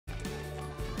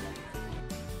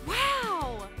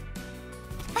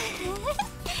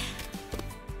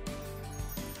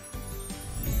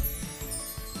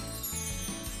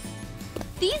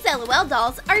These LOL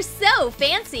dolls are so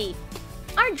fancy!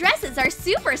 Our dresses are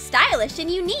super stylish and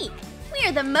unique! We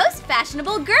are the most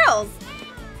fashionable girls!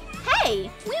 Hey,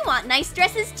 we want nice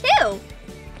dresses too!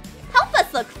 Help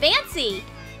us look fancy!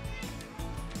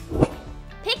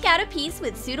 Pick out a piece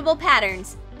with suitable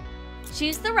patterns.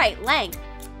 Choose the right length.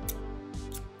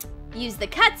 Use the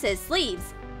cuts as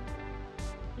sleeves.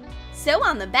 Sew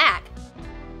on the back.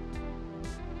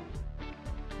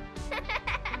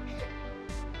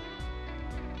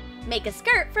 Make a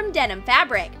skirt from denim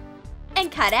fabric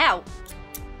and cut out.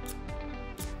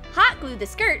 Hot glue the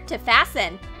skirt to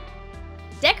fasten.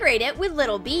 Decorate it with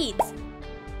little beads.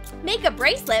 Make a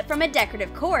bracelet from a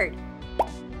decorative cord.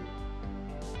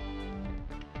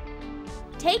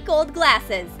 Take gold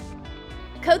glasses.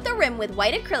 Coat the rim with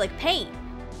white acrylic paint.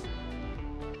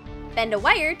 Bend a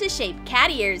wire to shape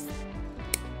cat ears.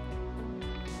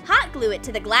 Hot glue it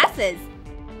to the glasses.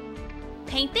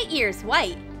 Paint the ears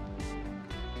white.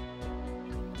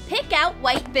 Pick out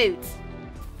white boots.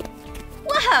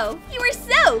 Whoa, you are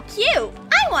so cute!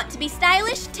 I want to be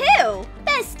stylish too!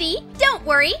 Bestie, don't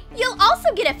worry, you'll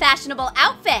also get a fashionable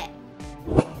outfit!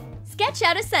 Sketch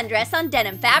out a sundress on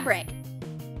denim fabric.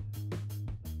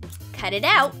 Cut it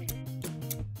out.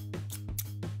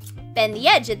 Bend the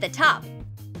edge at the top.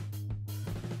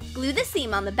 Glue the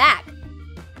seam on the back.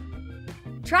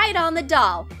 Try it on the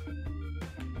doll.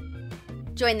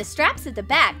 Join the straps at the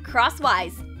back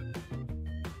crosswise.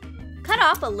 Cut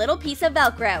off a little piece of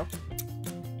Velcro.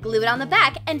 Glue it on the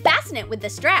back and fasten it with the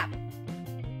strap.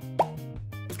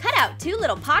 Cut out 2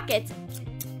 little pockets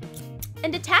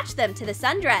and attach them to the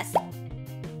sundress.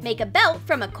 Make a belt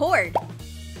from a cord.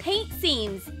 Paint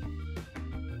seams.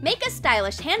 Make a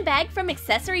stylish handbag from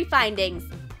accessory findings.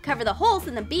 Cover the holes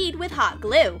in the bead with hot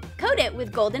glue. Coat it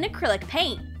with golden acrylic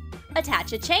paint.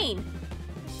 Attach a chain.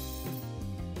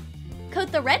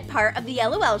 Coat the red part of the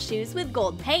LOL shoes with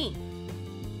gold paint.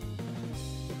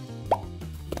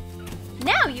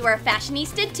 Now you are a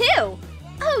fashionista too!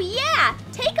 Oh yeah!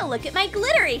 Take a look at my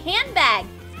glittery handbag!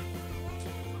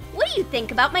 What do you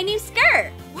think about my new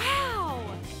skirt? Wow!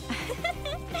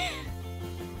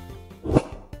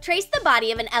 Trace the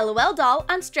body of an LOL doll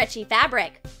on stretchy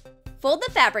fabric. Fold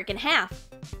the fabric in half.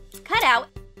 Cut out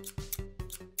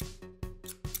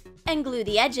and glue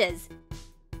the edges.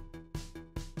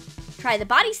 Try the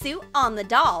bodysuit on the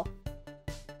doll.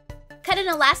 Cut an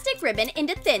elastic ribbon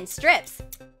into thin strips.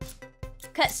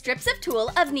 Cut strips of tulle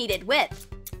of needed width.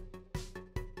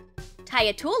 Tie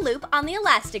a tulle loop on the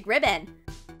elastic ribbon.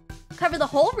 Cover the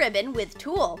whole ribbon with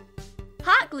tulle.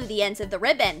 Hot glue the ends of the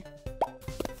ribbon.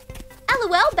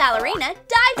 LOL ballerina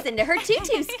dives into her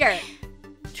tutu skirt.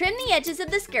 Trim the edges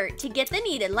of the skirt to get the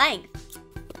needed length.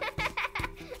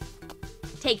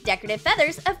 Take decorative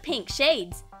feathers of pink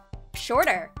shades.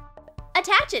 Shorter.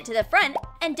 Attach it to the front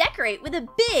and decorate with a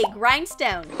big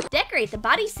rhinestone. Decorate the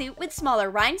bodysuit with smaller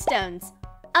rhinestones.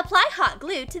 Apply hot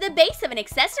glue to the base of an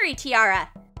accessory tiara.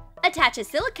 Attach a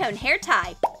silicone hair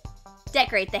tie.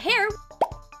 Decorate the hair.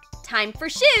 Time for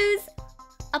shoes!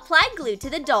 Apply glue to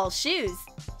the doll's shoes.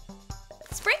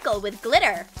 Sprinkle with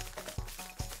glitter.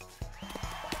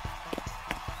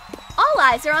 All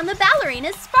eyes are on the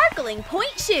ballerina's sparkling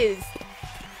point shoes.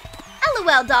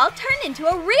 LOL doll turned into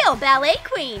a real ballet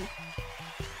queen.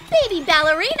 Baby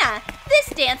ballerina, this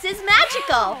dance is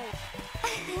magical!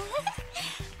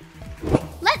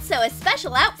 Let's sew a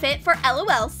special outfit for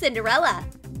LOL Cinderella.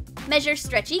 Measure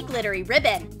stretchy glittery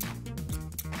ribbon.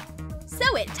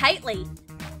 Sew it tightly.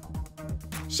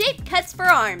 Shape cuts for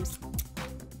arms.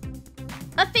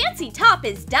 A fancy top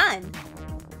is done.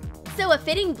 Sew a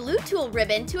fitting blue tulle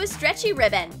ribbon to a stretchy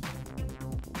ribbon.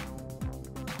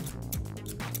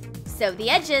 Sew the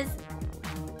edges.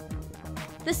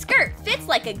 The skirt fits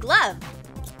like a glove.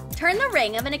 Turn the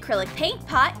ring of an acrylic paint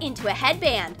pot into a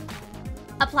headband.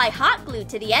 Apply hot glue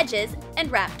to the edges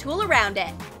and wrap tulle around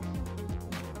it.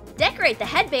 Decorate the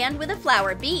headband with a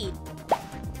flower bead.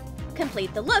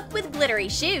 Complete the look with glittery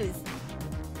shoes.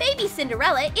 Baby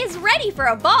Cinderella is ready for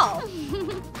a ball!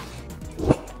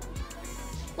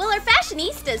 While our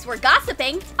fashionistas were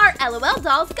gossiping, our LOL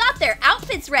dolls got their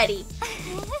outfits ready.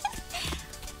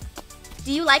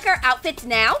 Do you like our outfits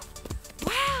now?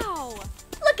 Wow!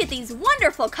 Look at these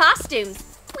wonderful costumes!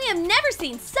 We have never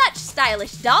seen such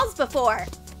stylish dolls before!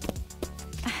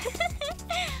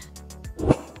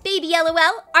 Baby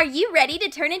LOL, are you ready to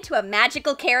turn into a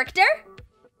magical character?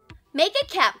 Make a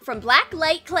cap from black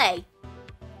light clay.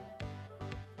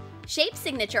 Shape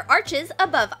signature arches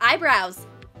above eyebrows.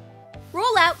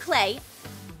 Roll out clay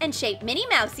and shape Minnie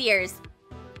Mouse ears.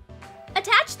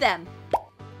 Attach them.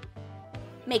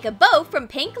 Make a bow from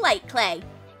pink light clay.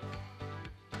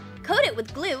 Coat it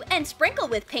with glue and sprinkle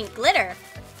with pink glitter.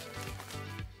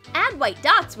 Add white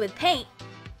dots with paint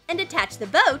and attach the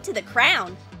bow to the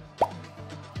crown.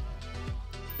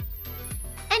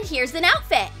 And here's an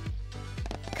outfit!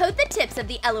 Coat the tips of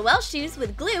the LOL shoes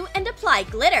with glue and apply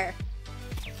glitter.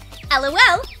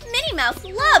 LOL, Minnie Mouse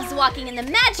loves walking in the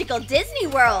magical Disney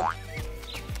World!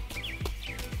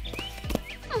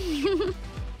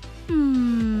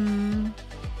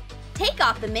 Take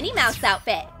off the Minnie Mouse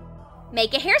outfit.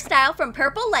 Make a hairstyle from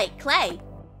purple light clay.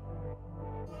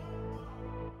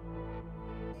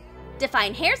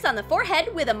 Define hairs on the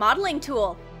forehead with a modeling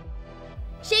tool.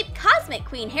 Shape Cosmic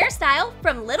Queen hairstyle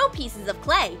from little pieces of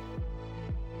clay.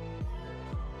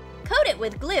 Coat it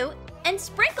with glue and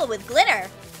sprinkle with glitter.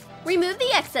 Remove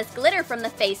the excess glitter from the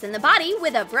face and the body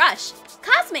with a brush.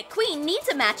 Cosmic Queen needs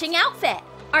a matching outfit.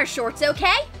 Are shorts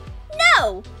okay?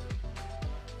 No!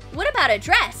 What about a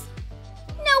dress?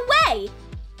 No way!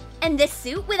 And this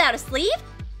suit without a sleeve?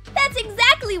 That's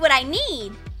exactly what I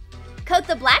need! Coat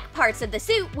the black parts of the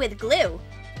suit with glue.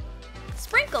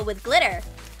 Sprinkle with glitter.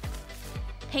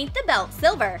 Paint the belt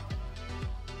silver.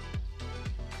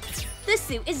 The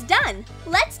suit is done!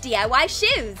 Let's DIY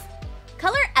shoes!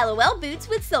 Color LOL boots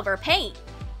with silver paint.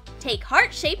 Take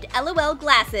heart-shaped LOL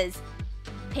glasses.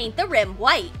 Paint the rim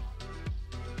white.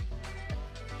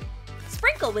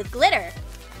 Sprinkle with glitter.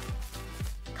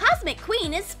 Cosmic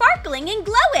Queen is sparkling and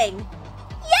glowing!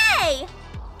 Yay!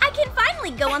 I can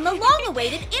finally go on the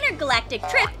long-awaited intergalactic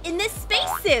trip in this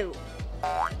spacesuit!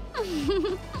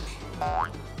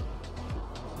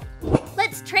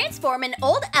 Let's transform an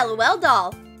old LOL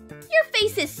doll. Your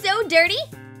face is so dirty!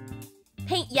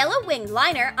 Paint yellow winged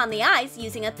liner on the eyes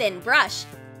using a thin brush.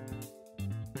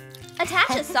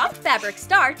 Attach a soft fabric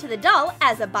star to the doll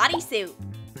as a bodysuit.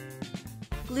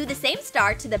 Glue the same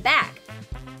star to the back.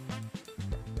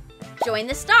 Join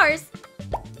the stars.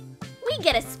 We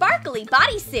get a sparkly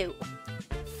bodysuit.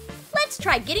 Let's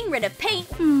try getting rid of paint.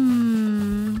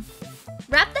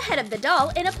 Wrap the head of the doll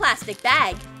in a plastic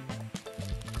bag.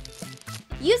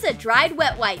 Use a dried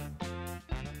wet wipe.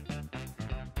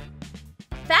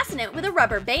 Fasten it with a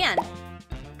rubber band.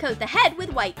 Coat the head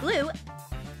with white glue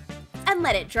and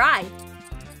let it dry.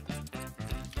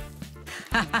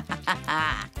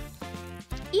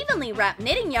 Evenly wrap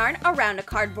knitting yarn around a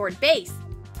cardboard base.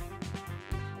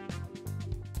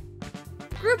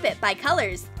 Group it by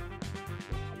colors.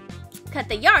 Cut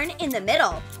the yarn in the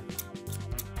middle.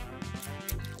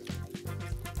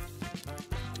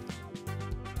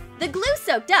 The glue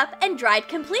soaked up and dried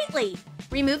completely.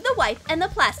 Remove the wipe and the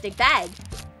plastic bag.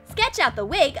 Sketch out the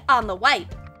wig on the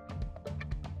wipe.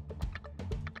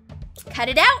 Cut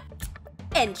it out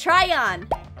and try on.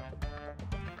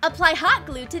 Apply hot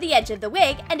glue to the edge of the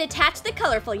wig and attach the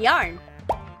colorful yarn.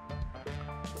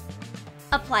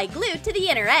 Apply glue to the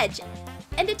inner edge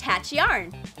and attach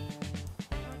yarn.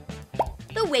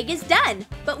 The wig is done,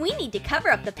 but we need to cover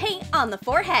up the paint on the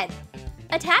forehead.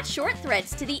 Attach short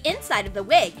threads to the inside of the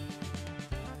wig.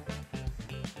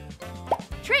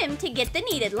 Trim to get the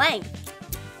needed length.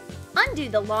 Undo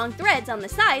the long threads on the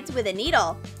sides with a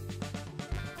needle.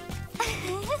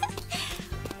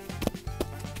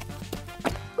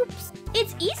 Oops.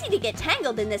 It's easy to get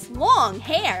tangled in this long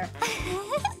hair.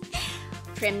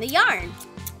 Trim the yarn.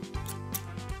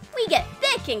 We get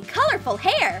thick and colorful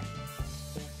hair.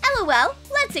 LOL,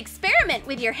 let's experiment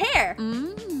with your hair.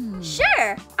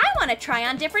 Sure, I want to try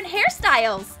on different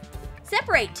hairstyles.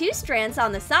 Separate 2 strands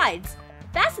on the sides.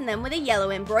 Fasten them with a yellow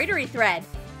embroidery thread.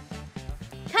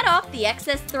 Cut off the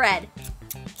excess thread.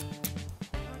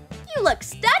 You look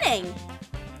stunning!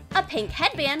 A pink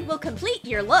headband will complete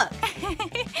your look.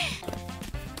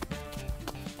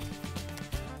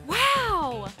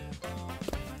 Wow!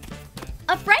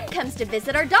 A friend comes to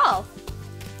visit our doll.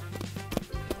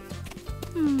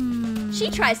 She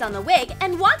tries on the wig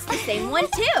and wants the same one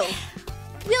too.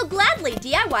 We'll gladly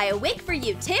DIY a wig for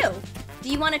you too. Do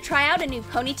you want to try out a new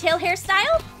ponytail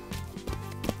hairstyle?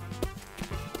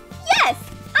 Yes!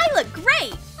 I look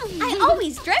great! I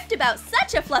always dreamt about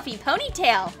such a fluffy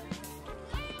ponytail.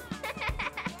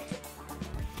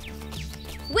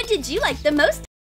 What did you like the most